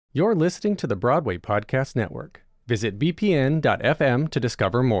You're listening to the Broadway Podcast Network. Visit bpn.fm to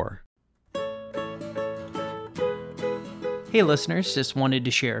discover more. Hey listeners, just wanted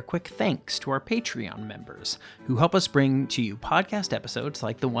to share a quick thanks to our Patreon members who help us bring to you podcast episodes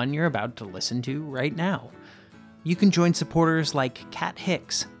like the one you're about to listen to right now. You can join supporters like Kat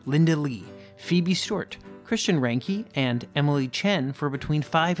Hicks, Linda Lee, Phoebe Stewart, Christian Ranke, and Emily Chen for between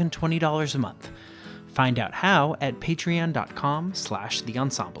 $5 and $20 a month. Find out how at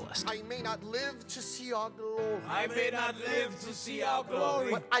patreon.com/theensemblist. I may not live to see our glory. I may not live to see our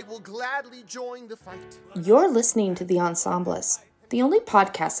glory. But I will gladly join the fight. You're listening to The Ensemblist, the only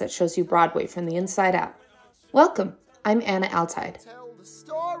podcast that shows you Broadway from the inside out. Welcome, I'm Anna Altide. Tell the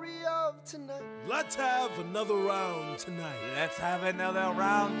story of tonight. Let's have another round tonight. Let's have another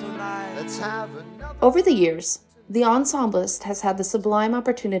round tonight. Let's have another. Over the years, The Ensemblist has had the sublime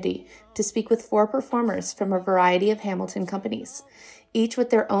opportunity to speak with 4 performers from a variety of Hamilton companies, each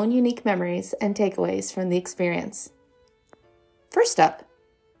with their own unique memories and takeaways from the experience. First up,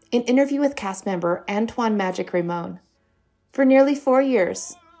 an interview with cast member Antuan Magic Raimone. For nearly 4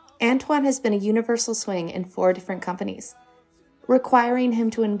 years, Antuan has been a universal swing in 4 different companies, requiring him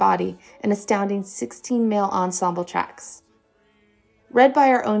to embody an astounding 16 male ensemble tracks. Read by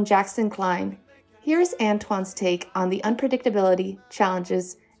our own Jackson Klein, here's Antoine's take on the unpredictability,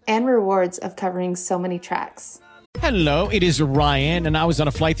 challenges, and rewards of covering so many tracks. Hello, it is Ryan, and I was on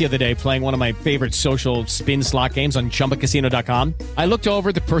a flight the other day playing one of my favorite social spin slot games on ChumbaCasino.com. I looked over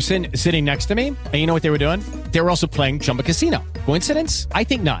at the person sitting next to me, and you know what they were doing? They were also playing Chumba Casino. Coincidence? I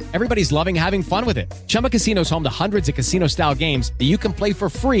think not. Everybody's loving having fun with it. Chumba Casino is home to hundreds of casino-style games that you can play for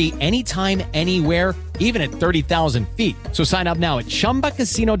free anytime, anywhere, even at 30,000 feet. So sign up now at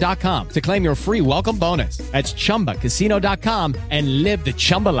ChumbaCasino.com to claim your free welcome bonus. That's ChumbaCasino.com and live the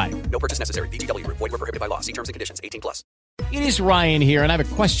Chumba life. No purchase necessary. VGW. Void were prohibited by law. See terms and conditions. 18+. It is Ryan here, and I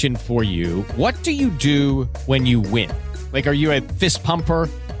have a question for you. What do you do when you win? Like, are you a fist pumper,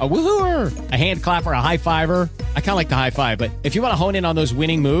 a woohooer, a hand clapper, a high fiver? I kind of like the high five, but if you want to hone in on those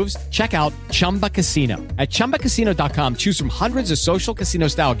winning moves, check out Chumba Casino. At ChumbaCasino.com, choose from hundreds of social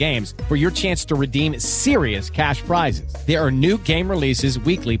casino-style games for your chance to redeem serious cash prizes. There are new game releases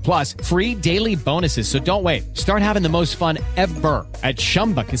weekly, plus free daily bonuses, so don't wait. Start having the most fun ever at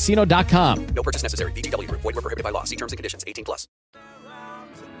ChumbaCasino.com. No purchase necessary. VGW. Void were prohibited by law. See terms and conditions. 18+.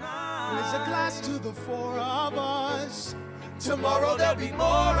 Raise a glass to the 4 of us. Tomorrow there'll be more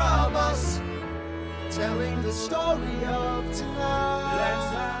of us. Telling the story of tonight. Let's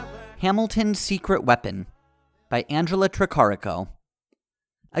have Hamilton's Secret Weapon by Angela Tricarico.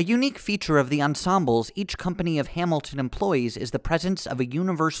 A unique feature of the ensembles each company of Hamilton employs is the presence of a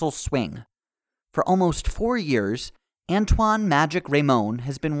universal swing. For almost 4 years, Antuan Magic Raimone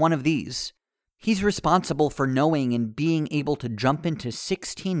has been one of these. He's responsible for knowing and being able to jump into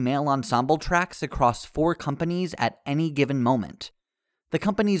 16 male ensemble tracks across 4 companies at any given moment. The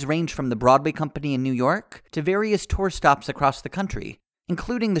companies range from the Broadway Company in New York to various tour stops across the country,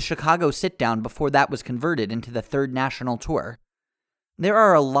 including the Chicago sit-down before that was converted into the 3rd national tour. There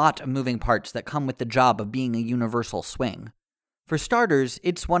are a lot of moving parts that come with the job of being a universal swing. For starters,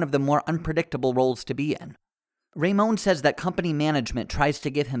 it's one of the more unpredictable roles to be in. Raimone says that company management tries to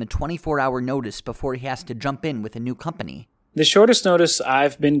give him a 24-hour notice before he has to jump in with a new company. The shortest notice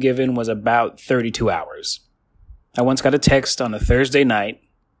I've been given was about 32 hours. I once got a text on a Thursday night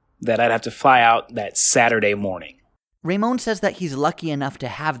that I'd have to fly out that Saturday morning. Raimone says that he's lucky enough to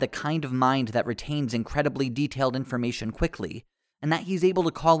have the kind of mind that retains incredibly detailed information quickly, and that he's able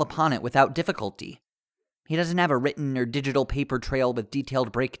to call upon it without difficulty. He doesn't have a written or digital paper trail with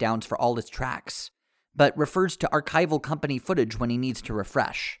detailed breakdowns for all his tracks, but refers to archival company footage when he needs to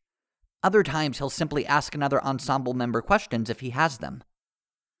refresh. Other times, he'll simply ask another ensemble member questions if he has them.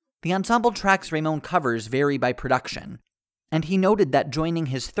 The ensemble tracks Raimone covers vary by production, and he noted that joining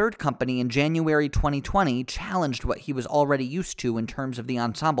his 3rd company in January 2020 challenged what he was already used to in terms of the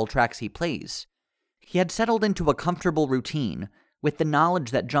ensemble tracks he plays. He had settled into a comfortable routine, with the knowledge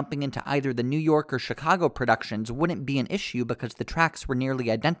that jumping into either the New York or Chicago productions wouldn't be an issue because the tracks were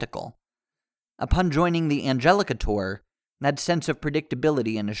nearly identical. Upon joining the Angelica tour, that sense of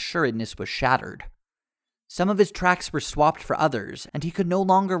predictability and assuredness was shattered. Some of his tracks were swapped for others, and he could no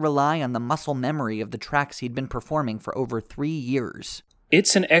longer rely on the muscle memory of the tracks he'd been performing for over 3 years.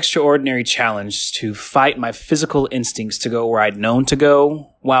 It's an extraordinary challenge to fight my physical instincts to go where I'd known to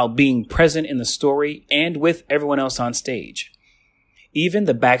go, while being present in the story and with everyone else on stage. Even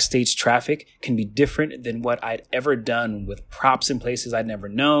the backstage traffic can be different than what I'd ever done, with props in places I'd never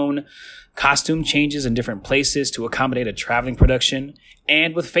known, costume changes in different places to accommodate a traveling production,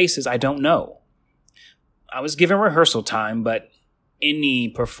 and with faces I don't know. I was given rehearsal time, but any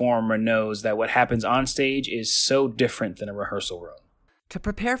performer knows that what happens on stage is so different than a rehearsal room. To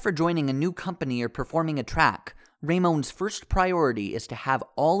prepare for joining a new company or performing a track, Raimone's first priority is to have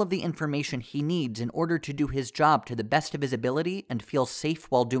all of the information he needs in order to do his job to the best of his ability and feel safe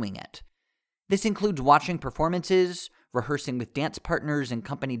while doing it. This includes watching performances, rehearsing with dance partners and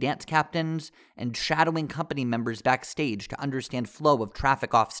company dance captains, and shadowing company members backstage to understand flow of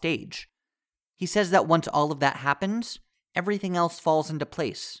traffic off stage. He says that once all of that happens, everything else falls into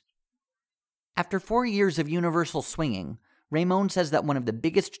place. After 4 years of universal swinging, Raimone says that one of the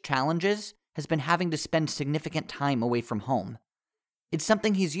biggest challenges has been having to spend significant time away from home. It's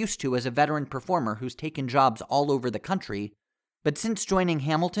something he's used to as a veteran performer who's taken jobs all over the country, but since joining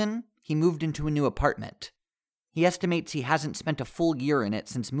Hamilton, he moved into a new apartment. He estimates he hasn't spent a full year in it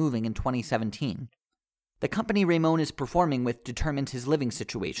since moving in 2017. The company Raimone is performing with determines his living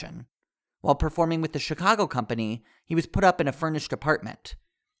situation. While performing with the Chicago company, he was put up in a furnished apartment.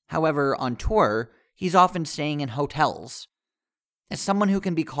 However, on tour, he's often staying in hotels. As someone who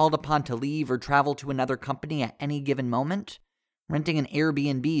can be called upon to leave or travel to another company at any given moment, renting an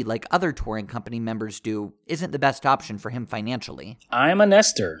Airbnb like other touring company members do isn't the best option for him financially. I'm a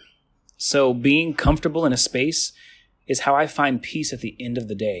nester, so being comfortable in a space is how I find peace at the end of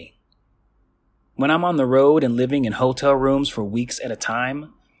the day. When I'm on the road and living in hotel rooms for weeks at a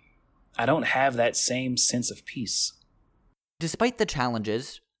time, I don't have that same sense of peace. Despite the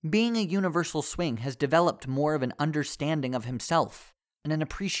challenges, being a universal swing has developed more of an understanding of himself and an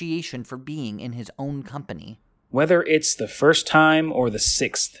appreciation for being in his own company. Whether it's the first time or the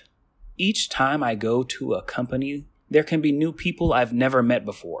 6th, each time I go to a company, there can be new people I've never met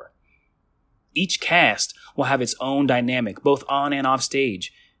before. Each cast will have its own dynamic, both on and off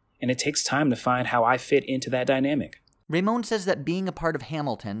stage, and it takes time to find how I fit into that dynamic. Raimone says that being a part of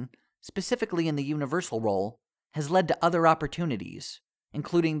Hamilton, specifically in the universal role, has led to other opportunities,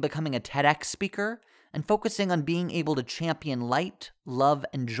 including becoming a TEDx speaker and focusing on being able to champion light, love,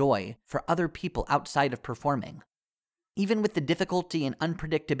 and joy for other people outside of performing. Even with the difficulty and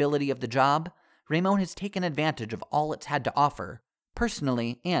unpredictability of the job, Raimone has taken advantage of all it's had to offer,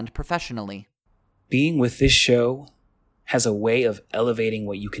 personally and professionally. Being with this show has a way of elevating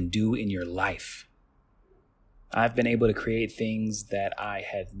what you can do in your life. I've been able to create things that I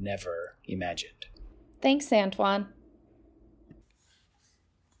had never imagined. Thanks, Antuan.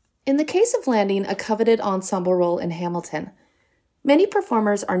 In the case of landing a coveted ensemble role in Hamilton, many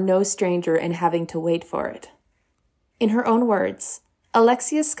performers are no stranger in having to wait for it. In her own words,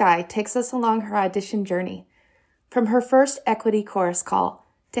 Alexia Skye takes us along her audition journey, from her first equity chorus call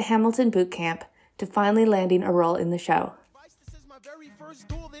to Hamilton boot camp to finally landing a role in the show. This is my very first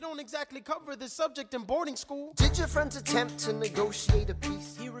duel. They don't exactly cover this subject in boarding school. Did your friends attempt to negotiate a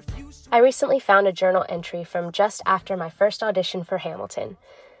peace? He refused to. I recently found a journal entry from just after my first audition for Hamilton.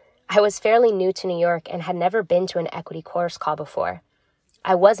 I was fairly new to New York and had never been to an equity chorus call before.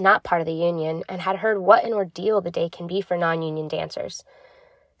 I was not part of the union and had heard what an ordeal the day can be for non-union dancers.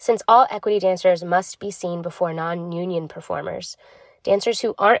 Since all equity dancers must be seen before non-union performers, dancers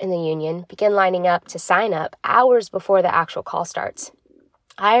who aren't in the union begin lining up to sign up hours before the actual call starts.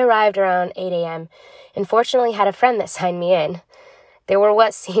 I arrived around 8 a.m. and fortunately had a friend that signed me in. There were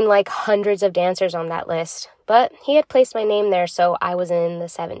what seemed like hundreds of dancers on that list, but he had placed my name there, so I was in the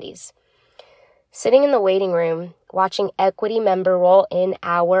 70s. Sitting in the waiting room, watching equity member roll in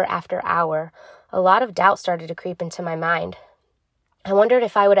hour after hour, a lot of doubt started to creep into my mind. I wondered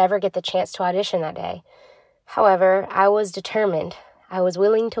if I would ever get the chance to audition that day. However, I was determined. I was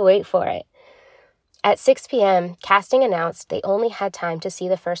willing to wait for it. At 6 p.m., casting announced they only had time to see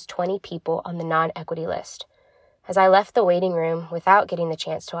the first 20 people on the non-equity list. As I left the waiting room without getting the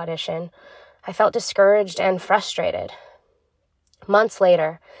chance to audition, I felt discouraged and frustrated. Months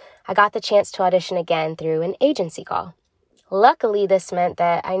later, I got the chance to audition again through an agency call. Luckily, this meant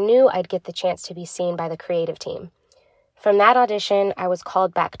that I knew I'd get the chance to be seen by the creative team. From that audition, I was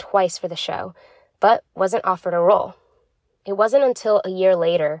called back twice for the show, but wasn't offered a role. It wasn't until a year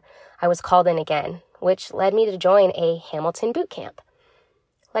later I was called in again, which led me to join a Hamilton boot camp.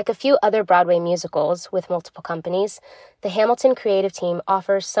 Like a few other Broadway musicals with multiple companies, the Hamilton creative team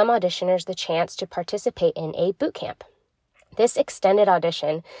offers some auditioners the chance to participate in a boot camp. This extended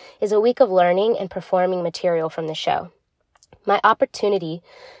audition is a week of learning and performing material from the show. My opportunity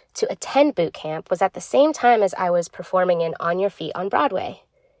to attend boot camp was at the same time as I was performing in On Your Feet on Broadway.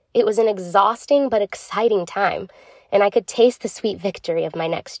 It was an exhausting but exciting time, and I could taste the sweet victory of my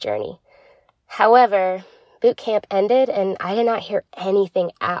next journey. However, boot camp ended, and I did not hear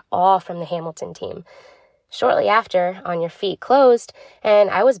anything at all from the Hamilton team. Shortly after, On Your Feet closed, and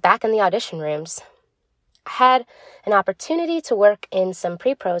I was back in the audition rooms. I had an opportunity to work in some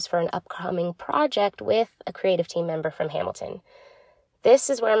pre-pros for an upcoming project with a creative team member from Hamilton. This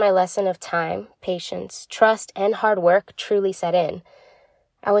is where my lesson of time, patience, trust, and hard work truly set in.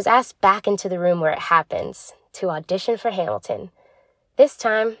 I was asked back into the room where it happens to audition for Hamilton. This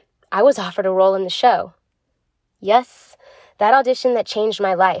time, I was offered a role in the show. Yes, that audition that changed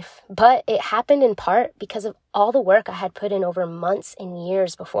my life, but it happened in part because of all the work I had put in over months and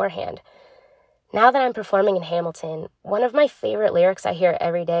years beforehand. Now that I'm performing in Hamilton, one of my favorite lyrics I hear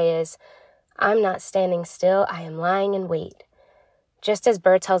every day is, "I'm not standing still, I am lying in wait." Just as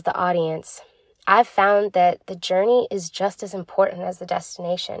Burr tells the audience, I've found that the journey is just as important as the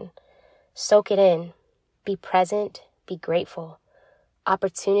destination. Soak it in. Be present. Be grateful.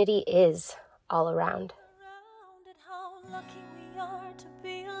 Opportunity is all around. How lucky we are to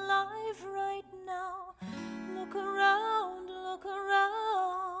be alive right now. Look around, look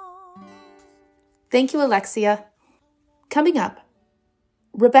around. Thank you, Alexia. Coming up,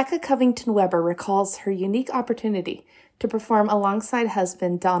 Rebecca Covington Weber recalls her unique opportunity to perform alongside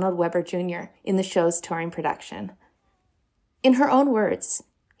husband Donald Weber Jr. in the show's touring production. In her own words,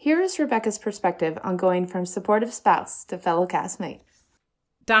 here is Rebecca's perspective on going from supportive spouse to fellow castmate.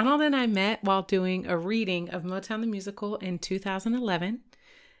 Donald and I met while doing a reading of Motown the Musical in 2011,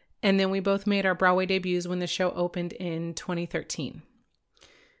 and then we both made our Broadway debuts when the show opened in 2013.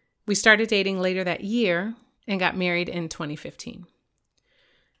 We started dating later that year and got married in 2015.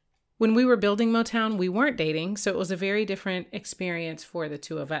 When we were building Motown, we weren't dating, so it was a very different experience for the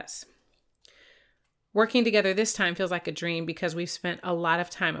two of us. Working together this time feels like a dream because we've spent a lot of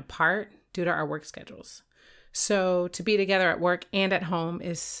time apart due to our work schedules. So to be together at work and at home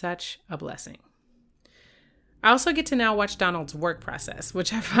is such a blessing. I also get to now watch Donald's work process,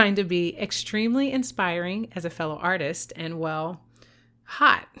 which I find to be extremely inspiring as a fellow artist and, well,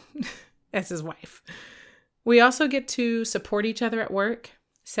 hot as his wife. We also get to support each other at work,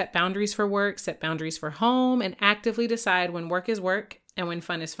 set boundaries for work, set boundaries for home, and actively decide when work is work and when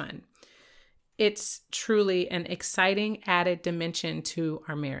fun is fun. It's truly an exciting added dimension to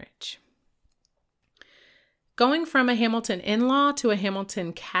our marriage. Going from a Hamilton in-law to a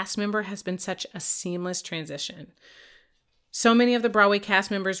Hamilton cast member has been such a seamless transition. So many of the Broadway cast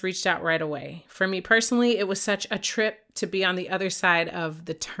members reached out right away. For me personally, it was such a trip to be on the other side of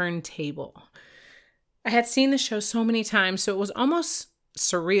the turntable. I had seen the show so many times, so it was almost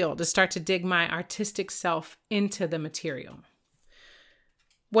surreal to start to dig my artistic self into the material.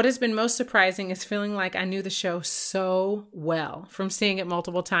 What has been most surprising is feeling like I knew the show so well, from seeing it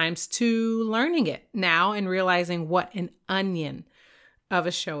multiple times to learning it now and realizing what an onion of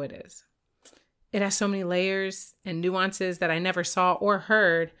a show it is. It has so many layers and nuances that I never saw or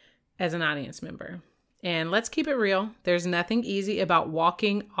heard as an audience member. And let's keep it real, there's nothing easy about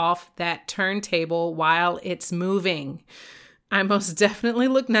walking off that turntable while it's moving. I most definitely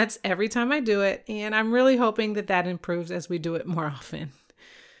look nuts every time I do it, and I'm really hoping that that improves as we do it more often.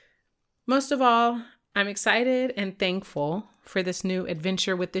 Most of all, I'm excited and thankful for this new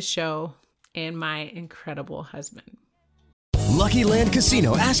adventure with this show and my incredible husband. Lucky Land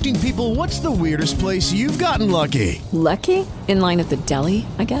Casino, asking people, what's the weirdest place you've gotten lucky? Lucky? In line at the deli,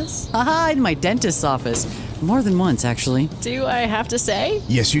 I guess? Aha, in my dentist's office. More than once, actually. Do I have to say?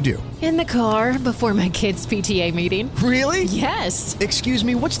 Yes, you do. In the car before my kids' PTA meeting. Really? Yes. Excuse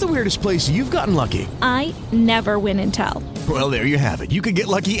me, what's the weirdest place you've gotten lucky? I never win and tell. Well, there you have it. You can get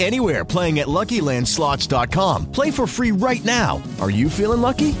lucky anywhere, playing at LuckyLandSlots.com. Play for free right now. Are you feeling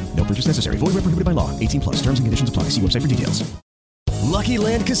lucky? No purchase necessary. Void where prohibited by law. 18+. Terms and conditions apply. See website for details. Lucky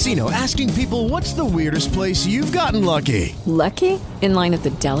Land Casino, asking people, what's the weirdest place you've gotten lucky? Lucky? In line at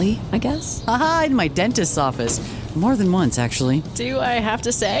the deli, I guess? Aha, in my dentist's office. More than once, actually. Do I have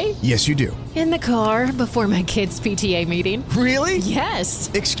to say? Yes, you do. In the car before my kids' PTA meeting. Really? Yes.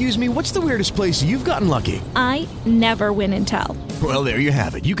 Excuse me, what's the weirdest place you've gotten lucky? I never win and tell. Well, there you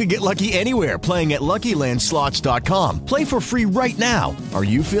have it. You can get lucky anywhere, playing at LuckyLandSlots.com. Play for free right now. Are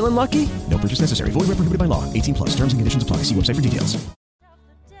you feeling lucky? No purchase necessary. Void where prohibited by law. 18+. Terms and conditions apply. See website for details.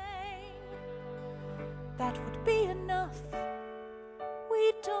 That would be enough.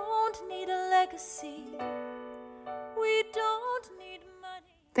 We don't need a legacy. We don't need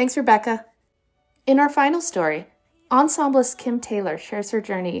money. Thanks, Rebecca. In our final story, ensemblist Kim Taylor shares her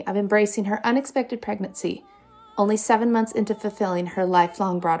journey of embracing her unexpected pregnancy, only 7 months into fulfilling her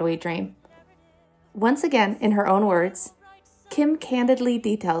lifelong Broadway dream. Once again, in her own words, Kim candidly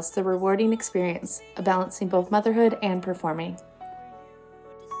details the rewarding experience of balancing both motherhood and performing.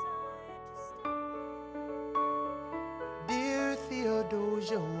 Dear Theo,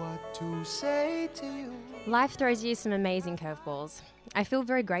 Theodosia what to say to you. Life throws you some amazing curveballs. I feel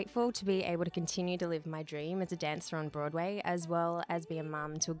very grateful to be able to continue to live my dream as a dancer on Broadway, as well as be a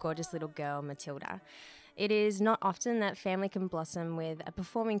mum to a gorgeous little girl, Matilda. It is not often that family can blossom with a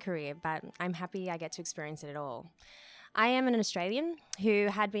performing career, but I'm happy I get to experience it all. I am an Australian who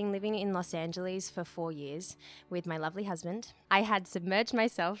had been living in Los Angeles for 4 years with my lovely husband. I had submerged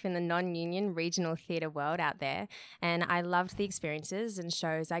myself in the non-union regional theatre world out there, and I loved the experiences and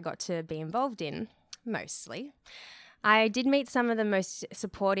shows I got to be involved in, mostly. I did meet some of the most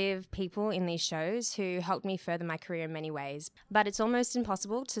supportive people in these shows who helped me further my career in many ways, but it's almost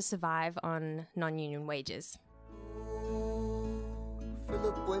impossible to survive on non-union wages.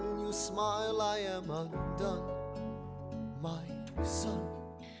 Philip, when you smile, I am undone. My son.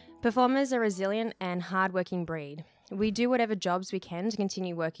 Performers are a resilient and hard-working breed. We do whatever jobs we can to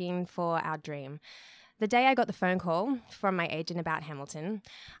continue working for our dream. The day I got the phone call from my agent about Hamilton,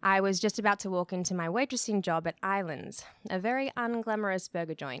 I was just about to walk into my waitressing job at Islands, a very unglamorous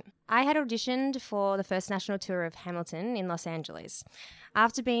burger joint. I had auditioned for the first national tour of Hamilton in Los Angeles.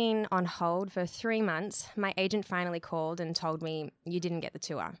 After being on hold for 3 months, my agent finally called and told me, "You didn't get the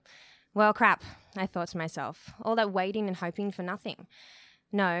tour." Well, crap, I thought to myself. All that waiting and hoping for nothing.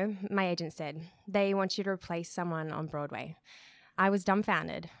 No, my agent said, they want you to replace someone on Broadway. I was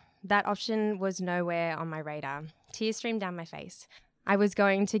dumbfounded. That option was nowhere on my radar. Tears streamed down my face. I was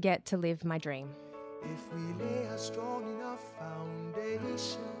going to get to live my dream. If we lay a strong enough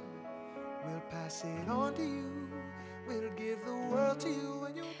foundation, we'll pass it on to you. We'll give the world to you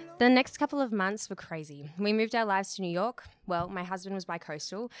and you'll blow. The next couple of months were crazy. We moved our lives to New York. Well, my husband was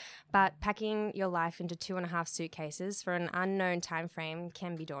bi-coastal, but packing your life into 2.5 suitcases for an unknown time frame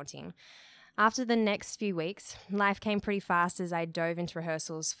can be daunting. After the next few weeks, life came pretty fast as I dove into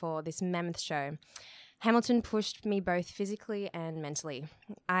rehearsals for this mammoth show. Hamilton pushed me both physically and mentally.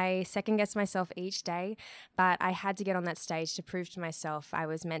 I second-guessed myself each day, but I had to get on that stage to prove to myself I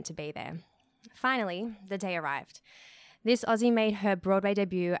was meant to be there. Finally, the day arrived. This Aussie made her Broadway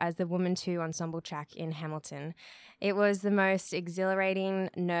debut as the Woman 2 ensemble track in Hamilton. It was the most exhilarating,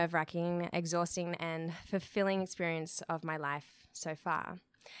 nerve-wracking, exhausting, and fulfilling experience of my life so far.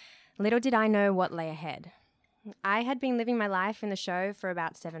 Little did I know what lay ahead. I had been living my life in the show for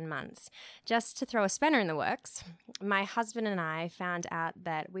about 7 months. Just to throw a spanner in the works, my husband and I found out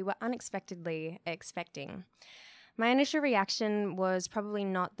that we were unexpectedly expecting. My initial reaction was probably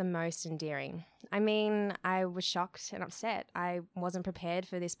not the most endearing. I mean, I was shocked and upset. I wasn't prepared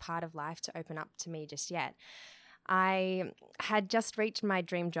for this part of life to open up to me just yet. I had just reached my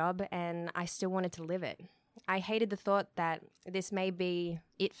dream job and I still wanted to live it. I hated the thought that this may be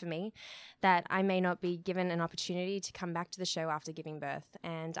it for me, that I may not be given an opportunity to come back to the show after giving birth,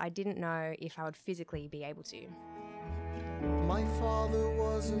 and I didn't know if I would physically be able to. My father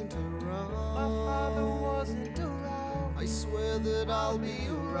wasn't around. I swear that I'll be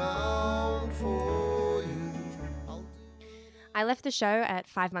around for you. I left the show at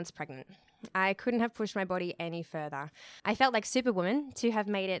 5 months pregnant. I couldn't have pushed my body any further. I felt like Superwoman to have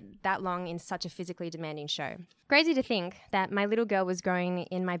made it that long in such a physically demanding show. Crazy to think that my little girl was growing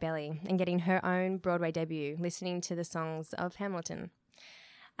in my belly and getting her own Broadway debut, listening to the songs of Hamilton.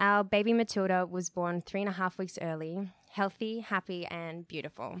 Our baby Matilda was born 3.5 weeks early, healthy, happy, and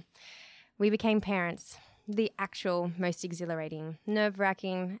beautiful. We became parents, the actual most exhilarating,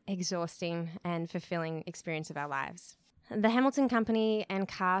 nerve-wracking, exhausting, and fulfilling experience of our lives. The Hamilton Company and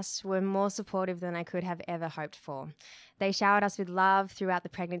cast were more supportive than I could have ever hoped for. They showered us with love throughout the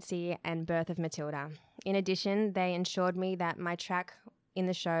pregnancy and birth of Matilda. In addition, they ensured me that my track in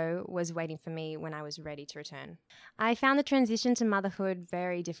the show was waiting for me when I was ready to return. I found the transition to motherhood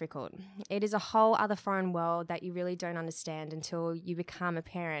very difficult. It is a whole other foreign world that you really don't understand until you become a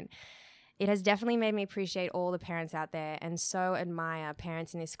parent. It has definitely made me appreciate all the parents out there and so admire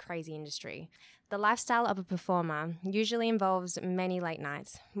parents in this crazy industry. The lifestyle of a performer usually involves many late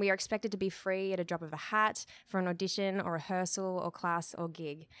nights. We are expected to be free at a drop of a hat for an audition or rehearsal or class or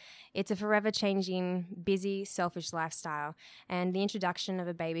gig. It's a forever changing, busy, selfish lifestyle, and the introduction of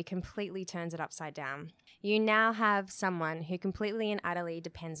a baby completely turns it upside down. You now have someone who completely and utterly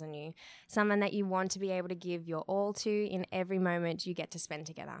depends on you, someone that you want to be able to give your all to in every moment you get to spend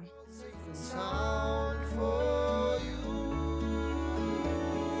together. Sound for you.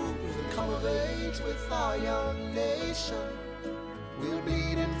 We'll come of age with our young nation. We'll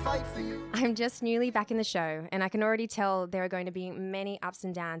bleed and fight for you. I'm just newly back in the show, and I can already tell there are going to be many ups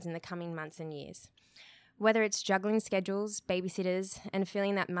and downs in the coming months and years. Whether it's juggling schedules, babysitters, and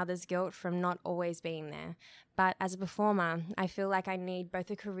feeling that mother's guilt from not always being there. But as a performer, I feel like I need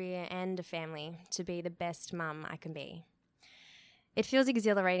both a career and a family to be the best mum I can be. It feels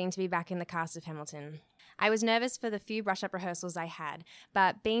exhilarating to be back in the cast of Hamilton. I was nervous for the few brush-up rehearsals I had,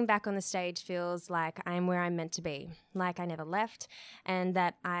 but being back on the stage feels like I'm where I'm meant to be, like I never left, and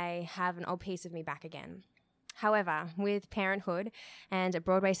that I have an old piece of me back again. However, with parenthood and a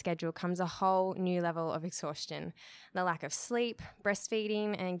Broadway schedule comes a whole new level of exhaustion. The lack of sleep,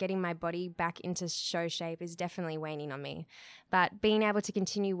 breastfeeding, and getting my body back into show shape is definitely waning on me. But being able to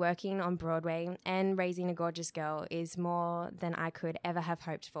continue working on Broadway and raising a gorgeous girl is more than I could ever have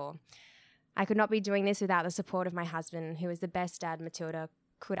hoped for. I could not be doing this without the support of my husband, who is the best dad Matilda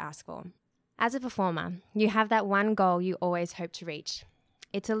could ask for. As a performer, you have that one goal you always hope to reach.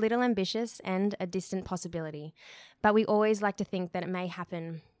 It's a little ambitious and a distant possibility, but we always like to think that it may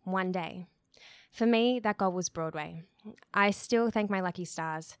happen one day. For me, that goal was Broadway. I still thank my lucky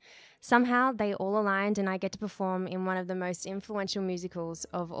stars. Somehow, they all aligned and I get to perform in one of the most influential musicals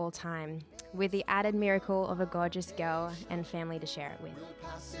of all time, with the added miracle of a gorgeous girl and family to share it with.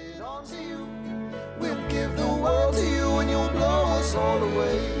 Pass it on to you. We'll give the world to you and you'll blow us all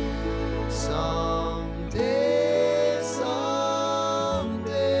away. Someday, someday.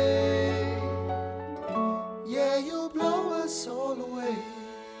 Yeah, you'll blow us all away.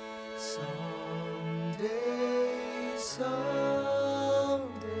 Someday, someday.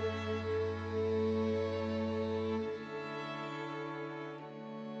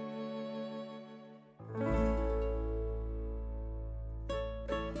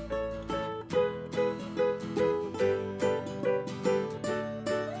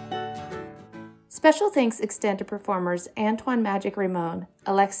 Special thanks extend to performers Antuan Magic Raimone,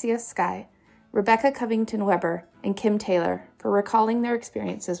 Alexia Sky, Rebecca Covington Weber, and Kim Taylor for recalling their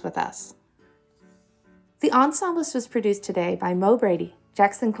experiences with us. The Ensemblist was produced today by Mo Brady,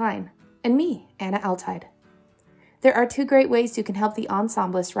 Jackson Klein, and me, Anna Altide. There are 2 great ways you can help the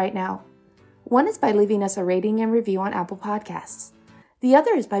Ensemblist right now. One is by leaving us a rating and review on Apple Podcasts. The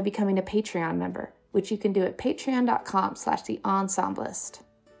other is by becoming a Patreon member, which you can do at patreon.com/theensemblist.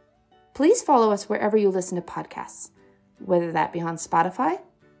 Please follow us wherever you listen to podcasts, whether that be on Spotify,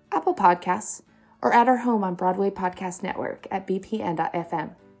 Apple Podcasts, or at our home on Broadway Podcast Network at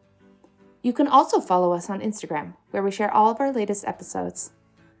bpn.fm. You can also follow us on Instagram, where we share all of our latest episodes.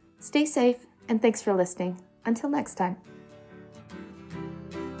 Stay safe, and thanks for listening. Until next time.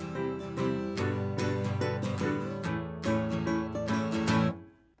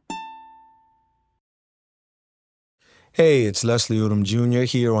 Hey, it's Leslie Odom Jr.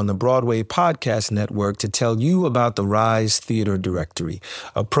 here on the Broadway Podcast Network to tell you about the Rise Theater Directory,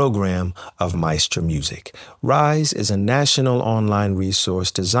 a program of Maestro Music. Rise is a national online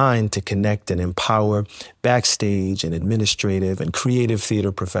resource designed to connect and empower backstage and administrative and creative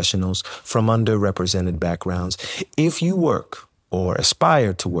theater professionals from underrepresented backgrounds. If you work or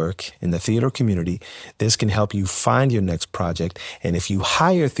aspire to work in the theater community, this can help you find your next project. And if you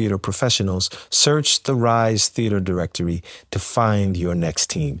hire theater professionals, search the Rise Theater Directory to find your next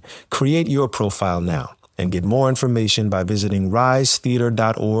team. Create your profile now and get more information by visiting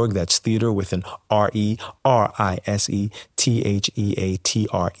risetheater.org. That's theater with an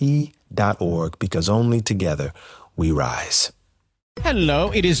RERISETHEATRE.org, because only together we rise.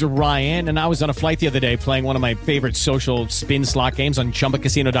 Hello, it is Ryan, and I was on a flight the other day playing one of my favorite social spin slot games on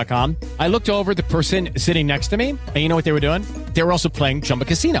ChumbaCasino.com. I looked over at the person sitting next to me, and you know what they were doing? They were also playing Chumba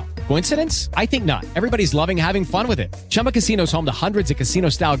Casino. Coincidence? I think not. Everybody's loving having fun with it. Chumba Casino is home to hundreds of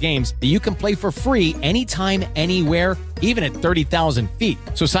casino-style games that you can play for free anytime, anywhere, even at 30,000 feet.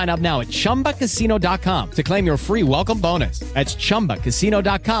 So sign up now at ChumbaCasino.com to claim your free welcome bonus. That's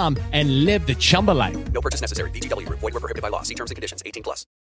ChumbaCasino.com and live the Chumba life. No purchase necessary. VGW. Void where prohibited by law. See terms and conditions. 18+.